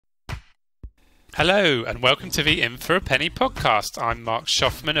Hello and welcome to the In for a Penny podcast. I'm Marc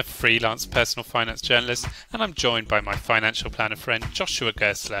Shoffman, a freelance personal finance journalist, and I'm joined by my financial planner friend Joshua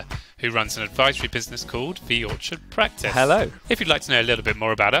Gerstler, who runs an advisory business called The Orchard Practice. Hello. If you'd like to know a little bit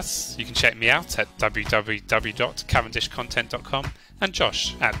more about us, you can check me out at www.cavendishcontent.com and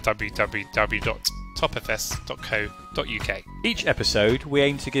Josh at www.topfs.co.uk. Each episode, we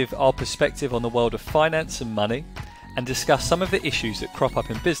aim to give our perspective on the world of finance and money and discuss some of the issues that crop up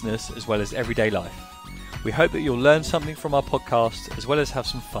in business as well as everyday life. We hope that you'll learn something from our podcast as well as have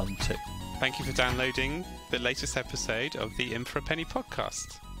some fun too. Thank you for downloading the latest episode of the In for a Penny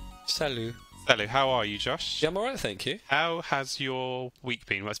podcast. Salut. Hello, how are you, Josh? Yeah, I'm alright, thank you. How has your week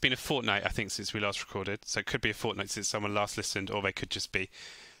been? Well, it's been a fortnight, I think, since we last recorded. So it could be a fortnight since someone last listened, or they could just be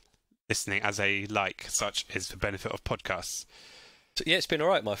listening as such is the benefit of podcasts. So, yeah, it's been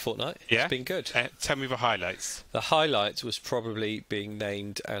alright, my fortnight. Yeah? It's been good. Tell me the highlights. The highlight was probably being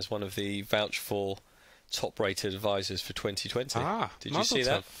named as one of the Vouch for top-rated advisors for 2020. Did you see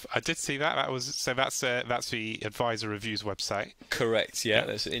that? I did see that. That's the Advisor Reviews website. Correct, yeah.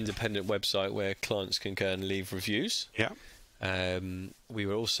 That's an independent website where clients can go and leave reviews. Yeah. I was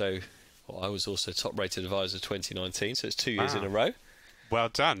also top-rated advisor 2019, so it's 2 years in a row. Well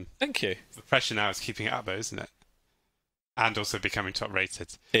done. Thank you. The pressure now is keeping it up, though, isn't it? And also becoming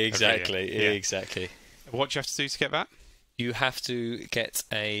top-rated. Exactly, exactly. What do you have to do to get that? You have to get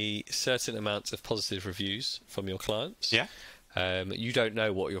a certain amount of positive reviews from your clients. Yeah. You don't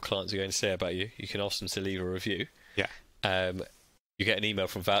know what your clients are going to say about you. You can ask them to leave a review. Yeah. You get an email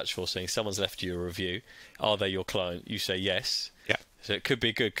from Vouch for saying someone's left you a review. Are they your client? You say yes. Yeah. So it could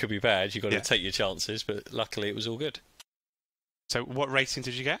be good, could be bad. You've got to take your chances, but luckily it was all good. So what rating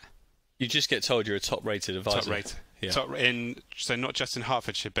did you get? You just get told you're a top-rated advisor. Top-rated. Yeah. So not just in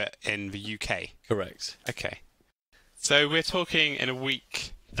Hertfordshire, but in the UK. Correct. Okay. So we're talking in a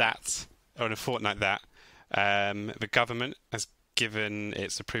fortnight that the government has given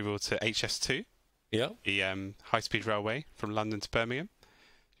its approval to HS2, the high-speed railway from London to Birmingham.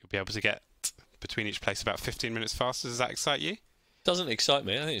 You'll be able to get between each place about 15 minutes faster. Does that excite you? Doesn't excite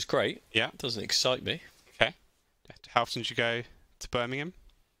me. I think it's great. Yeah. It doesn't excite me. Okay. How often did you go to Birmingham?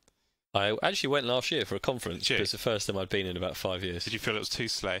 I actually went last year for a conference, Did you? but it's the first time I'd been in about 5 years. Did you feel it was too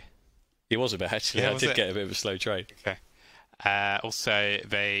slow? It was a bit, actually. Yeah, I did get a bit of a slow train. Okay. Also,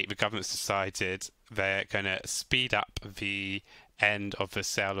 the government's decided they're going to speed up the end of the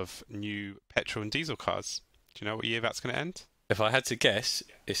sale of new petrol and diesel cars. Do you know what year that's going to end? If I had to guess,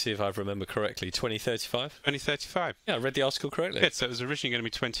 see if I remember correctly, 2035? 2035. Yeah, I read the article correctly. Good, so it was originally going to be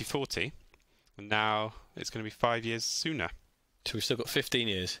 2040, and now it's going to be 5 years sooner. So we've still got 15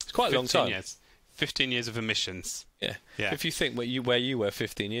 years. It's quite a long time. 15 years of emissions. Yeah. Yeah. If you think where you were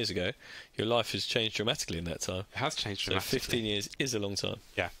 15 years ago, your life has changed dramatically in that time. It has changed So dramatically. 15 years is a long time.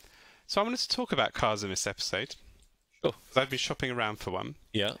 Yeah. So I wanted to talk about cars in this episode. Sure. Because I've been shopping around for one.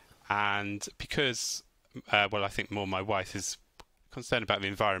 Yeah. And because, I think more my wife is concerned about the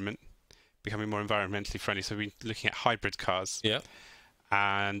environment, becoming more environmentally friendly, so we've been looking at hybrid cars. Yeah.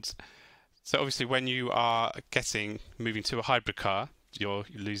 And so obviously when you are moving to a hybrid car, you're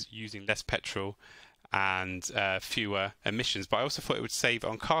using less petrol and fewer emissions. But I also thought it would save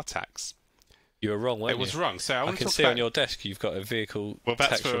on car tax. You were wrong, weren't you? It was wrong. So I can see on your desk you've got a vehicle Well, that's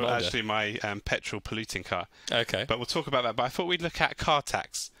tax for reminder. actually my petrol polluting car. Okay. But we'll talk about that. But I thought we'd look at car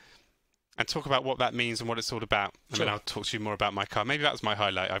tax and talk about what that means and what it's all about. And Sure. then I'll talk to you more about my car. Maybe that was my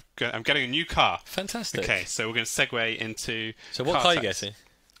highlight. I'm getting a new car. Fantastic. Okay, so we're going to segue into So what car are you tax. getting?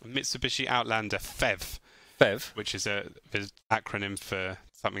 Mitsubishi Outlander PHEV, Bev, which is the acronym for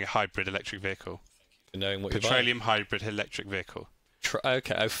something, a hybrid electric vehicle. for knowing what you're buying. Petroleum hybrid electric vehicle.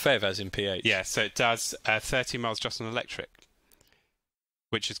 Okay. Oh, FEV as in PH. Yeah, so it does 30 miles just on electric,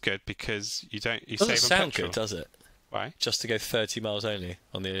 which is good because you Doesn't save on sound petrol. good, does it? Why? Just to go 30 miles only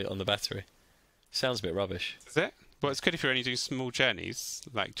on the battery. Sounds a bit rubbish. Is it? Well, it's good if you're only doing small journeys,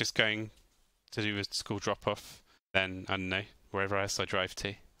 like just going to do a school drop-off, then, I don't know, wherever else I drive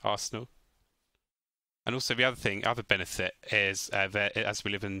to, Arsenal. And also the other benefit is, as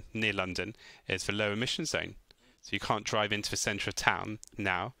we live near London, is the low emission zone. So you can't drive into the centre of town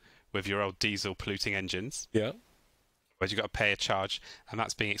now with your old diesel polluting engines. Yeah. Whereas you've got to pay a charge, and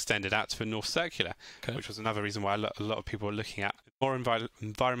that's being extended out to the North Circular, which was another reason why a lot of people are looking at more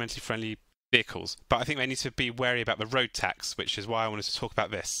environmentally friendly vehicles. But I think they need to be wary about the road tax, which is why I wanted to talk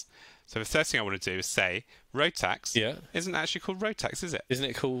about this. So the first thing I want to do is say road tax isn't actually called road tax, is it? Isn't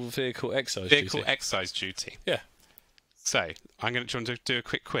it called vehicle excise Vehicle duty? excise duty. Yeah. So I'm going to do a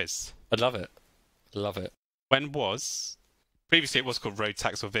quick quiz. I'd love it. Love it. Previously it was called road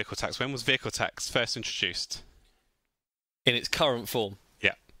tax or vehicle tax. When was vehicle tax first introduced? In its current form?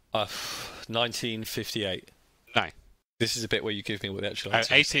 Yeah. 1958. No. This is a bit where you give me what the actual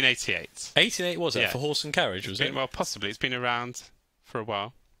answer is. 1888. 1888 was it? For horse and carriage, was it? Well, possibly. It's been around for a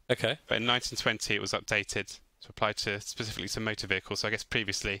while. Okay. But in 1920 it was updated to apply specifically to motor vehicles. So I guess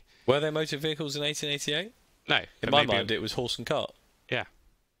previously... Were there motor vehicles in 1888? No. In my mind, it was horse and cart. Yeah.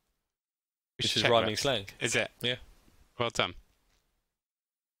 Which is rhyming slang. Is it? Yeah. Well done.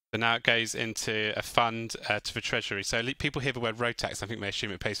 So now it goes into a fund to the Treasury. So people hear the word road tax, I think they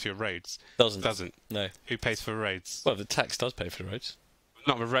assume it pays for your roads. Doesn't. No. Who pays for roads? Well, the tax does pay for the roads.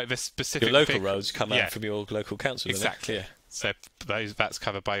 Not the specific... Your local roads come out from your local council. Exactly. Yeah. So that's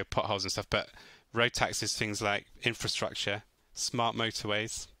covered by your potholes and stuff. But road tax is things like infrastructure, smart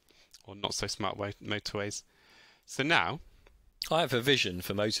motorways, or not so smart motorways. So now... I have a vision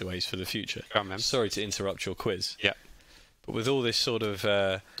for motorways for the future. Go on, then. Sorry to interrupt your quiz. Yeah. But with all this sort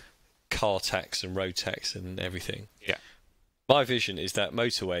of car tax and road tax and everything, yeah, my vision is that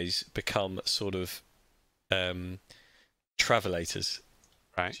motorways become sort of travelators.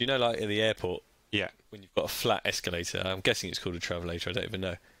 Right. So you know, like at the airport, yeah, when you've got a flat escalator, I'm guessing it's called a travelator. I don't even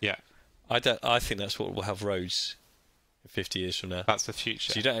know. Yeah. I think that's what will have roads in 50 years from now. That's the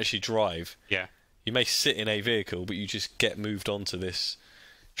future. So you don't actually drive. Yeah. You may sit in a vehicle, but you just get moved onto this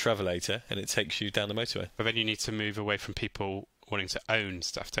travelator and it takes you down the motorway. But then you need to move away from people wanting to own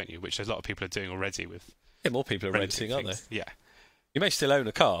stuff, don't you? Which a lot of people are doing already with... Yeah, more people are renting, aren't they? Yeah. You may still own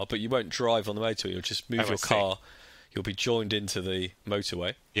a car, but you won't drive on the motorway. You'll just move your car. You'll be joined into the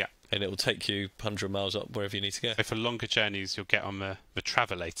motorway. Yeah. And it will take you 100 miles up wherever you need to go. So for longer journeys, you'll get on the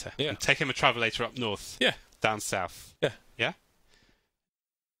travelator. Yeah. And taking the travelator up north. Yeah. Down south. Yeah. Yeah?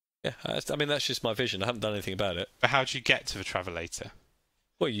 Yeah. I mean, that's just my vision. I haven't done anything about it. But how do you get to the travelator?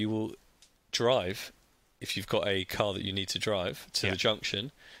 Well, you will drive, if you've got a car that you need to drive, to the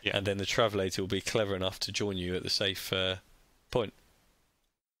junction, and then the travelator will be clever enough to join you at the safe point.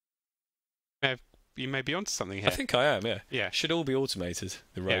 You may be onto something here. I think I am, yeah. Yeah. Should all be automated,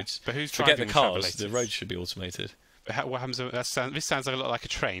 the roads. Yeah. But who's Forget driving the cars, the roads should be automated. But what happens? This sounds a lot like a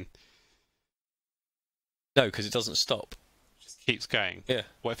train. No, because it doesn't stop. It just keeps going. Yeah.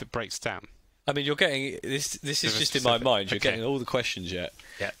 What if it breaks down? I mean, you're getting this is just in my mind. You're getting all the questions yet.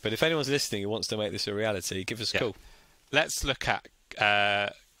 Yeah. But if anyone's listening who wants to make this a reality, give us a call. Let's look at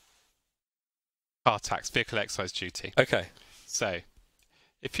car tax, vehicle excise duty. Okay. So,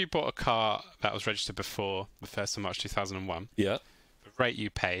 if you bought a car that was registered before the 1st of March 2001, yeah, the rate you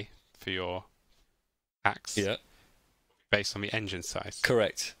pay for your tax, yeah, based on the engine size.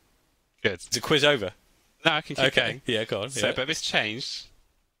 Correct. Good. Is the quiz over? No, I can keep going. Yeah, go on. So, but this changed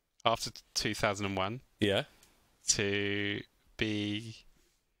after 2001. Yeah. To be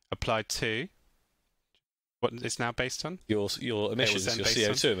applied to what it's now based on? Your emissions, your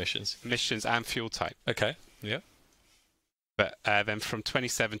CO2 emissions. Emissions and fuel type. Okay. Yeah. But then from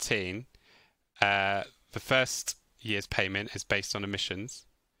 2017, the first year's payment is based on emissions,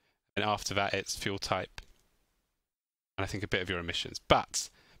 and after that it's fuel type, and I think a bit of your emissions. But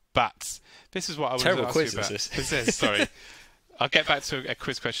this is what I was terrible ask quiz you about. This is sorry. I'll get back to a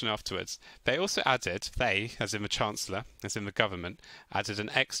quiz question afterwards. They also added, as in the Chancellor, as in the government, added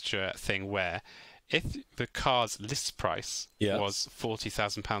an extra thing where if the car's list price was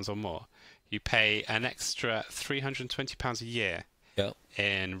 £40,000 or more, you pay an extra £320 a year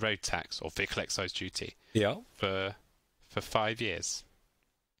in road tax or vehicle excise duty for 5 years.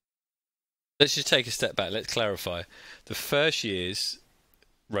 Let's just take a step back. Let's clarify. The first year's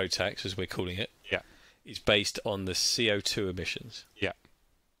road tax, as we're calling it, is based on the CO2 emissions. Yeah.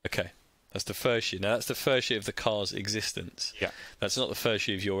 Okay. That's the first year. Now, that's the first year of the car's existence. Yeah. That's not the first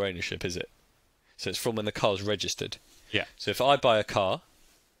year of your ownership, is it? So it's from when the car's registered. Yeah. So if I buy a car,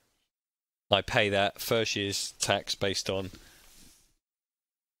 I pay that first year's tax based on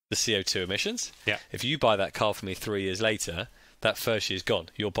the CO2 emissions. Yeah. If you buy that car from me 3 years later, that first year's gone.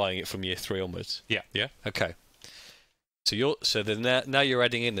 You're buying it from year 3 onwards. Yeah. Yeah? Okay. So then now you're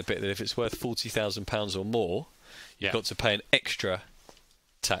adding in the bit that if it's worth £40,000 or more, you've got to pay an extra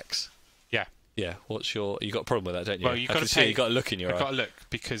tax. Yeah. Yeah. You got a problem with that, don't you? Well, you've got to pay. You've got a look in your eye. I've got to look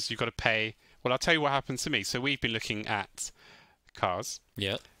because you've got to pay. Well, I'll tell you what happened to me. So we've been looking at cars.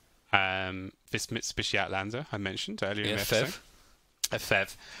 Yeah. This Mitsubishi Outlander I mentioned earlier in the episode. FEV. A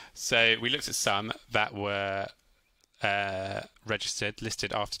FEV. So we looked at some that were registered,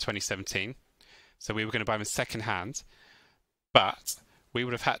 listed after 2017. So we were going to buy them second hand. But we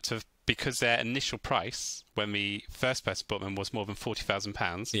would have had to, because their initial price when the first person bought them was more than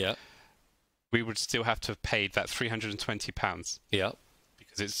 £40,000. We would still have to have paid that £320. Yeah.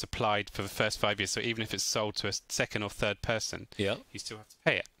 Because it's applied for the first 5 years. So even if it's sold to a second or third person, you still have to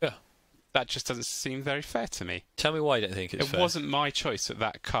pay it. Yeah. That just doesn't seem very fair to me. Tell me why you don't think it's fair. It wasn't my choice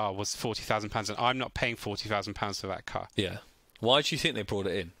that car was £40,000, and I'm not paying £40,000 for that car. Yeah. Why do you think they brought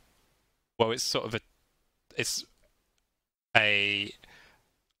it in? Well, it's sort of a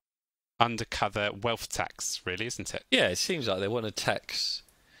undercover wealth tax, really, isn't it? Yeah, it seems like they want to tax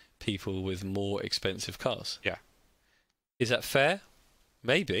people with more expensive cars. Yeah. Is that fair?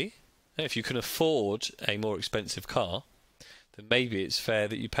 Maybe. If you can afford a more expensive car, then maybe it's fair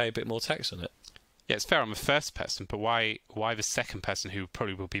that you pay a bit more tax on it. Yeah, it's fair on the first person, but why the second person who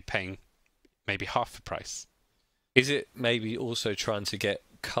probably will be paying maybe half the price? Is it maybe also trying to get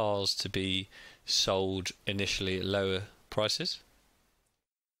cars to be sold initially at lower prices?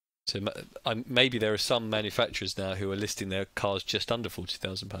 So maybe there are some manufacturers now who are listing their cars just under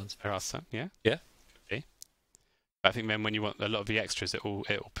 £40,000. There are some, yeah. Yeah. Could be. But I think then when you want a lot of the extras, it all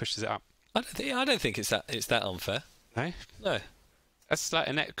pushes it up. I don't think it's that unfair. No. No. That's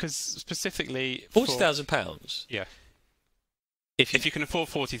like because specifically £40,000. Yeah. If you can afford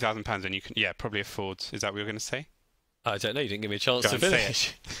 £40,000, then you can probably afford. Is that what you're going to say? I don't know. You didn't give me a chance to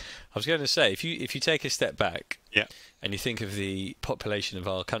finish. I was going to say if you take a step back, and you think of the population of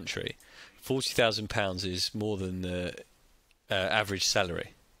our country, £40,000 is more than the average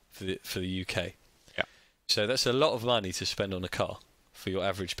salary for the UK. Yeah. So that's a lot of money to spend on a car for your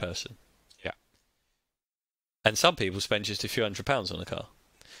average person. Yeah. And some people spend just a few £100s on a car.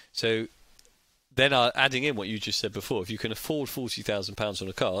 So then adding in what you just said before, if you can afford £40,000 on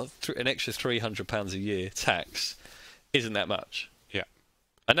a car, an extra £300 a year tax isn't that much. Yeah.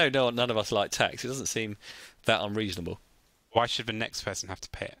 I know none of us like tax. It doesn't seem that unreasonable. Why should the next person have to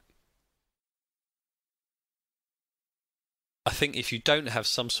pay it? I think if you don't have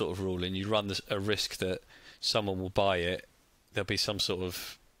some sort of ruling, you run a risk that someone will buy it. There'll be some sort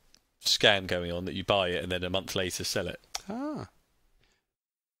of scam going on that you buy it and then a month later sell it. Ah.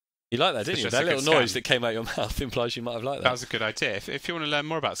 You like that, didn't you? That little noise that came out your mouth implies you might have liked that. That was a good idea. If you want to learn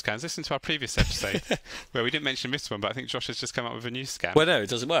more about scams, listen to our previous episode where we didn't mention this one, but I think Josh has just come up with a new scam. Well, no, it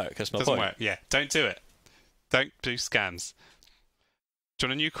doesn't work. That's my point. Doesn't work. Yeah, don't do it. Don't do scams. Do you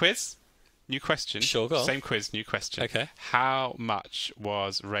want a new quiz? New question? Sure, go on. Same quiz, new question. Okay. How much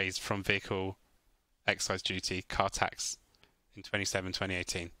was raised from vehicle excise duty, car tax, in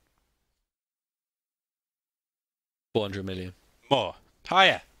 2018? 400 million. More.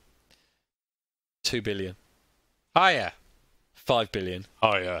 Higher. 2 billion. Higher. 5 billion.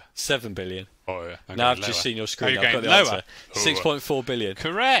 Higher. 7 billion. Higher. Now I've just seen your screen. I've got the lower? answer. 6.4 billion.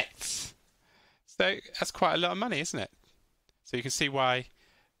 Correct. So that's quite a lot of money, isn't it? So you can see why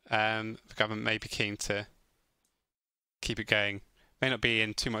the government may be keen to keep it going. May not be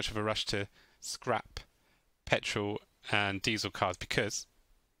in too much of a rush to scrap petrol and diesel cars, because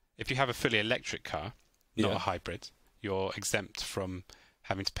if you have a fully electric car, not a hybrid, you're exempt from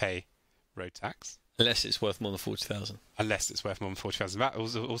having to pay road tax. Unless it's worth more than 40,000. Unless it's worth more than 40,000. That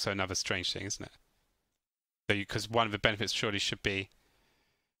was also another strange thing, isn't it? Because one of the benefits surely should be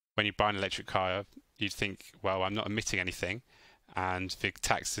when you buy an electric car, you'd think, well, I'm not emitting anything, and the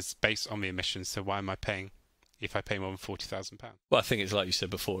tax is based on the emissions, so why am I paying if I pay more than £40,000? Well, I think it's like you said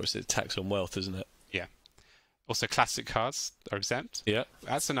before, it's a tax on wealth, isn't it? Yeah. Also, classic cars are exempt. Yeah.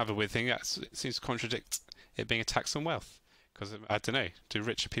 That's another weird thing. It seems to contradict it being a tax on wealth. Because, I don't know, do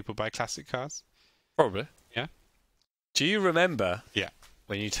richer people buy classic cars? Probably. Yeah. Do you remember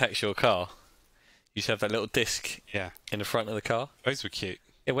when you tax your car, you used to have that little disc in the front of the car? Those were cute.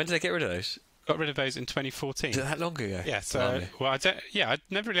 Yeah, when did they get rid of those? Got rid of those in 2014. Is it that long ago? Yeah, so, well, I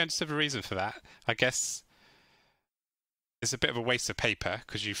never really understood the reason for that. I guess it's a bit of a waste of paper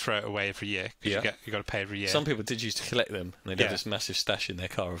because you throw it away every year. Yeah. You got to pay every year. Some people did used to collect them, and they'd have this massive stash in their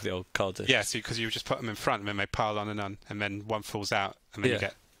car of the old car discs. Yeah, so because you just put them in front, and then they pile on, and then one falls out, and then you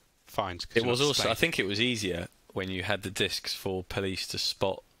get fined. It was also, I think it was easier when you had the discs for police to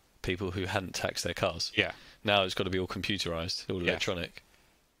spot people who hadn't taxed their cars. Yeah. Now it's got to be all computerised, all electronic.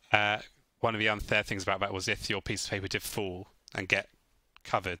 One of the unfair things about that was if your piece of paper did fall and get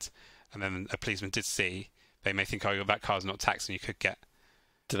covered, and then a policeman did see, they may think, oh, that car's not taxed, and you could get...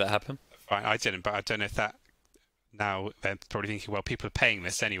 Did that happen? I didn't, but I don't know if that... Now they're probably thinking, well, people are paying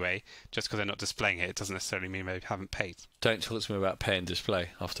this anyway, just because they're not displaying it. It doesn't necessarily mean they haven't paid. Don't talk to me about pay and display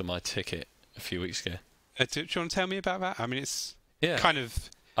after my ticket a few weeks ago. Do you want to tell me about that? I mean, it's kind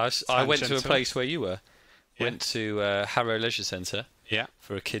of... I went to a place where you were. Went to Harrow Leisure Centre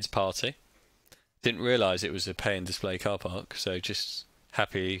for a kids' party. Didn't realise it was a pay and display car park, so just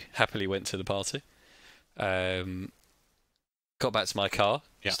happily went to the party. Got back to my car,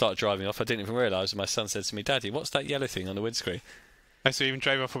 started driving off. I didn't even realise, and my son said to me, "Daddy, what's that yellow thing on the windscreen?" Oh, so you even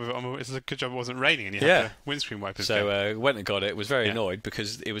drove off with it on. It's a good job it wasn't raining and you had the windscreen wipers. So went and got it. Was very annoyed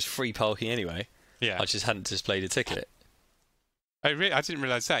because it was free parking anyway. Yeah. I just hadn't displayed a ticket. Oh, really? I didn't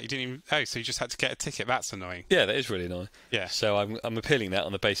realise that. You didn't even... Oh, so you just had to get a ticket. That's annoying. Yeah, that is really annoying. Yeah. So I'm appealing that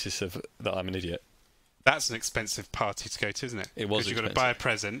on the basis of that I'm an idiot. That's an expensive party to go to, isn't it? It was. Because you've got to buy a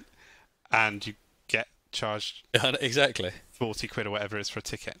present and you get charged exactly 40 quid or whatever it is for a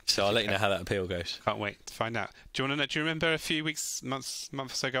ticket. So I'll let you know how that appeal goes. Can't wait to find out. Do you want to know? Do you remember a few month or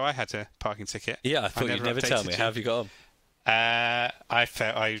so ago I had a parking ticket? Yeah, I thought you'd never tell me. How have you got on? I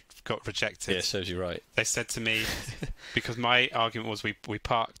felt I got rejected. Yeah, serves you right. They said to me, because my argument was we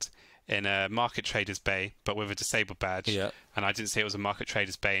parked in a market traders bay but with a disabled badge, and I didn't see it was a market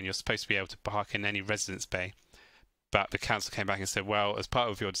traders bay and you're supposed to be able to park in any residence bay. But the council came back and said, well, as part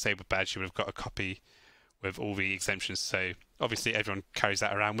of your disabled badge you would have got a copy with all the exemptions, so obviously everyone carries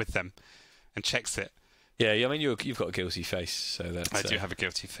that around with them and checks it. Yeah, I mean you've got a guilty face, so that's... I do have a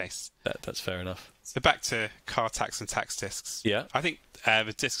guilty face. That's fair enough. So back to car tax and tax discs. Yeah. I think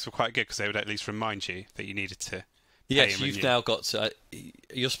the discs were quite good because they would at least remind you that you needed to pay. Yes, you've now got to...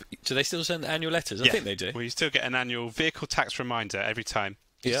 do they still send annual letters? I think they do. Well, you still get an annual vehicle tax reminder every time,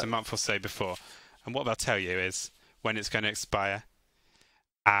 just a month or so before. And what they'll tell you is when it's going to expire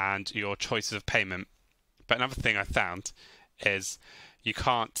and your choices of payment. But another thing I found is you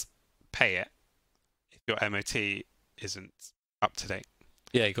can't pay it if your MOT isn't up to date.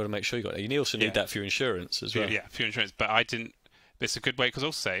 Yeah, you've got to make sure you got it. You also need that for your insurance as well. Yeah, for your insurance. But I didn't... It's a good way because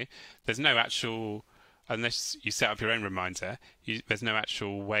also there's no actual... Unless you set up your own reminder, there's no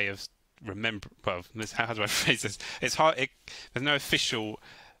actual way of remember. Well, how do I phrase this? It's hard. There's no official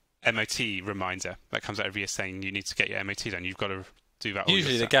MOT reminder that comes out every year saying you need to get your MOT done. You've got to do that.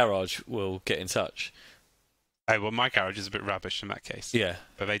 Usually, the garage will get in touch. Oh well, my garage is a bit rubbish in that case. Yeah,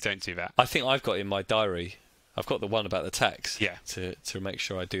 but they don't do that. I think I've got in my diary. I've got the one about the tax. Yeah. To make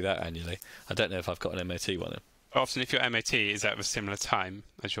sure I do that annually. I don't know if I've got an MOT one. Often, if your MOT is at a similar time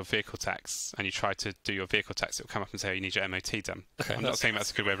as your vehicle tax, and you try to do your vehicle tax, it will come up and say, oh, you need your MOT done. Okay, I'm not saying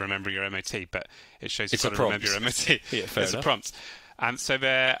that's a good way of remembering your MOT, but it shows you've got to remember your MOT. Yeah, fair enough. It's a prompt. And so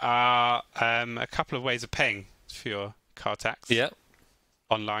there are a couple of ways of paying for your car tax. Yeah.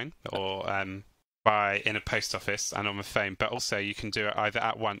 Online or in a post office and on the phone, but also you can do it either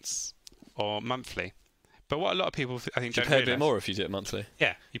at once or monthly. But what a lot of people, I think, don't pay a bit more if you do it monthly.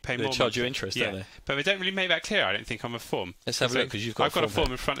 Yeah, you pay more. They charge you interest, don't they? But they don't really make that clear, I don't think, on the form. Let's have a look, because I've got a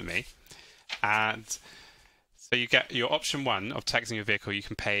form in front of me, and so you get your option one of taxing your vehicle. You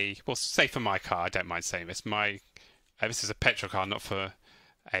can pay, well, say for my car, I don't mind saying this. This is a petrol car, not for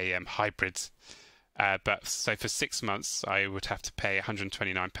a hybrid. But so for 6 months, I would have to pay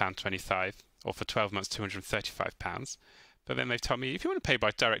 £129.25, or for 12 months, £235. But then they've told me if you want to pay by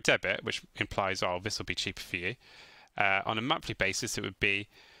direct debit, which implies, oh, this will be cheaper for you, on a monthly basis, it would be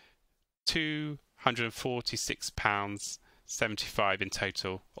 £246.75 in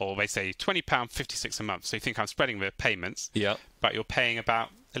total, or they say £20.56 a month. So you think I'm spreading the payments, but you're paying about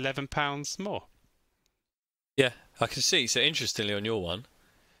 £11 more. Yeah, I can see. So interestingly, on your one,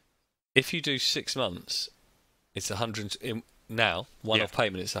 if you do 6 months, it's 100 now. One-off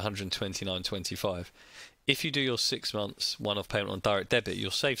payment, it's 129.25. If you do your 6 months one-off payment on direct debit,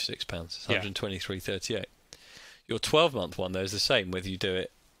 you'll save £6. It's 123.38. Your 12-month one, though, is the same whether you do it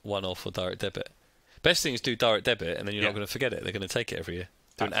one-off or direct debit. Best thing is do direct debit, and then you're not going to forget it. They're going to take it every year.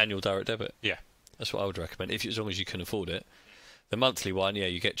 Do an annual direct debit. Yeah, that's what I would recommend. As long as you can afford it. The monthly one,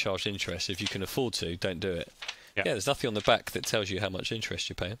 you get charged interest. If you can afford to, don't do it. Yeah, there's nothing on the back that tells you how much interest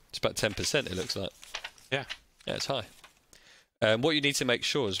you're paying. It's about 10%. It looks like. Yeah, it's high. What you need to make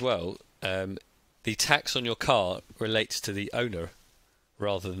sure as well. The tax on your car relates to the owner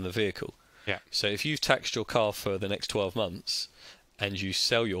rather than the vehicle. Yeah. So if you've taxed your car for the next 12 months and you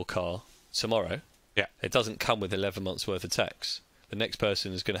sell your car tomorrow, it doesn't come with 11 months worth of tax. The next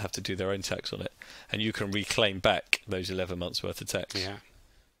person is going to have to do their own tax on it, and you can reclaim back those 11 months worth of tax. Yeah.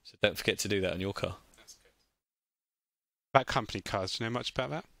 So don't forget to do that on your car. That's good. About company cars, do you know much about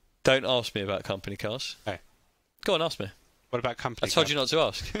that? Don't ask me about company cars. Oh. Go on, ask me. What about company cars? I told you not to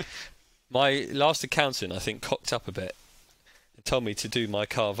ask. My last accountant, I think, cocked up a bit and told me to do my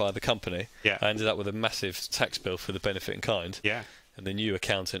car via the company. Yeah. I ended up with a massive tax bill for the benefit in kind. Yeah. And the new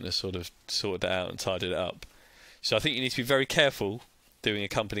accountant has sort of sorted that out and tidied it up. So I think you need to be very careful doing a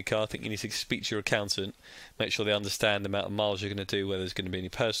company car. I think you need to speak to your accountant, make sure they understand the amount of miles you're going to do, whether there's going to be any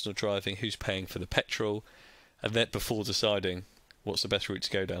personal driving, who's paying for the petrol, and then before deciding what's the best route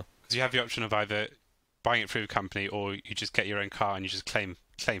to go down. Because you have the option of either buying it through a company or you just get your own car and you just claim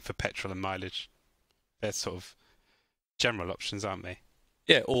for petrol and mileage. They're sort of general options, aren't they?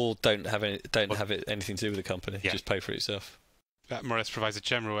 Yeah, or don't have it anything to do with the company. Yeah. Just pay for it yourself. that more or less provides a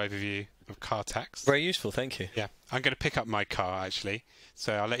general overview of car tax. Very useful, thank you. Yeah, I'm going to pick up my car actually,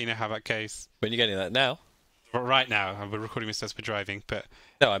 so I'll let you know how that goes. When you're getting that now? Well, right now, we're recording this as we're driving, but...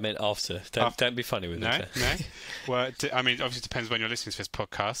 No, I meant after. Don't be funny with it. No? Well, I mean, obviously it depends when you're listening to this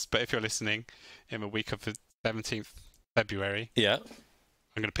podcast, but if you're listening in the week of the 17th February... Yeah.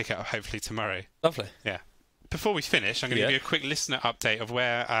 I'm going to pick it up hopefully tomorrow. Lovely. Yeah. Before we finish, I'm going to give you a quick listener update of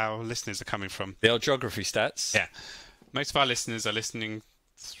where our listeners are coming from. The old geography stats. Yeah. Most of our listeners are listening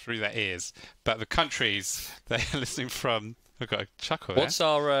through their ears, but the countries they are listening from... I've got a chuckle there. What's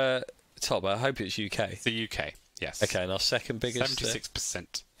our top? I hope it's UK. It's the UK, yes. Okay, and our second biggest...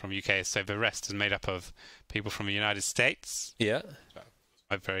 76% from UK, so the rest is made up of people from the United States. Yeah.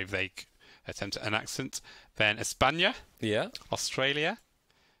 A very vague attempt at an accent. Then España. Yeah. Australia.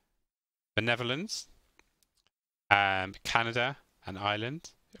 The Netherlands. Canada and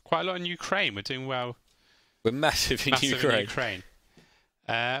Ireland. Quite a lot in Ukraine. We're doing well. We're massive in Ukraine.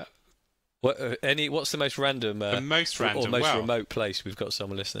 What's the most random? The most random, or most remote place we've got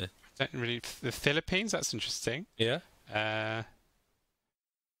someone listening? Don't really. The Philippines. That's interesting. Yeah.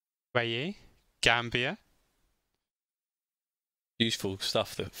 Gambia. Useful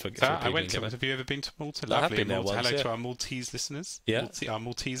stuff for I went to. Have you ever been to Malta? Lovely. I have been there once. Hello to our Maltese listeners. Yeah. Our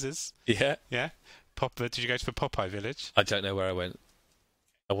Maltesers. Yeah. Yeah. Did you go to the Popeye village? I don't know where I went.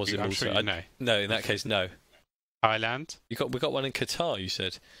 I was in Malta. Sure you know. No, in that case, no. Thailand. We got one in Qatar. You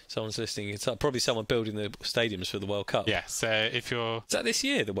said someone's listening in Qatar. Probably someone building the stadiums for the World Cup. Yeah. So if you're, is that this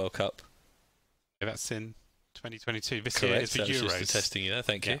year the World Cup? Yeah, that's in 2022. This Correct. year is the Euros. Just the testing you there.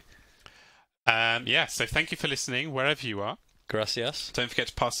 Thank you. Yeah. So thank you for listening wherever you are. Gracias. Don't forget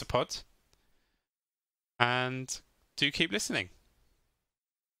to pass the pod, and do keep listening.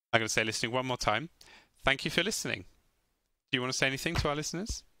 I'm going to say listening one more time. Thank you for listening. Do you want to say anything to our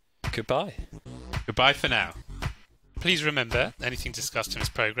listeners? Goodbye. Goodbye for now. Please remember, anything discussed in this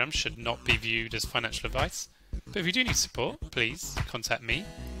programme should not be viewed as financial advice. But if you do need support, please contact me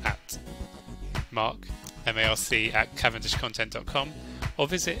at Marc, M-A-R-C, at cavendishcontent.com, or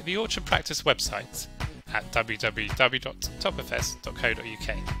visit the Orchard Practice website at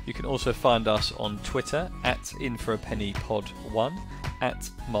www.topfs.co.uk. You can also find us on Twitter at InForAPennyPod1, at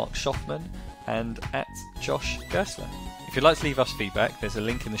Marc Shoffman, and at Josh Gerstler. If you'd like to leave us feedback, there's a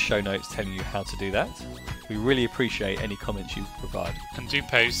link in the show notes telling you how to do that. We really appreciate any comments you provide. And do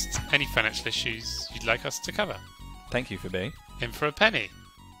post any financial issues you'd like us to cover. Thank you for being In for a Penny.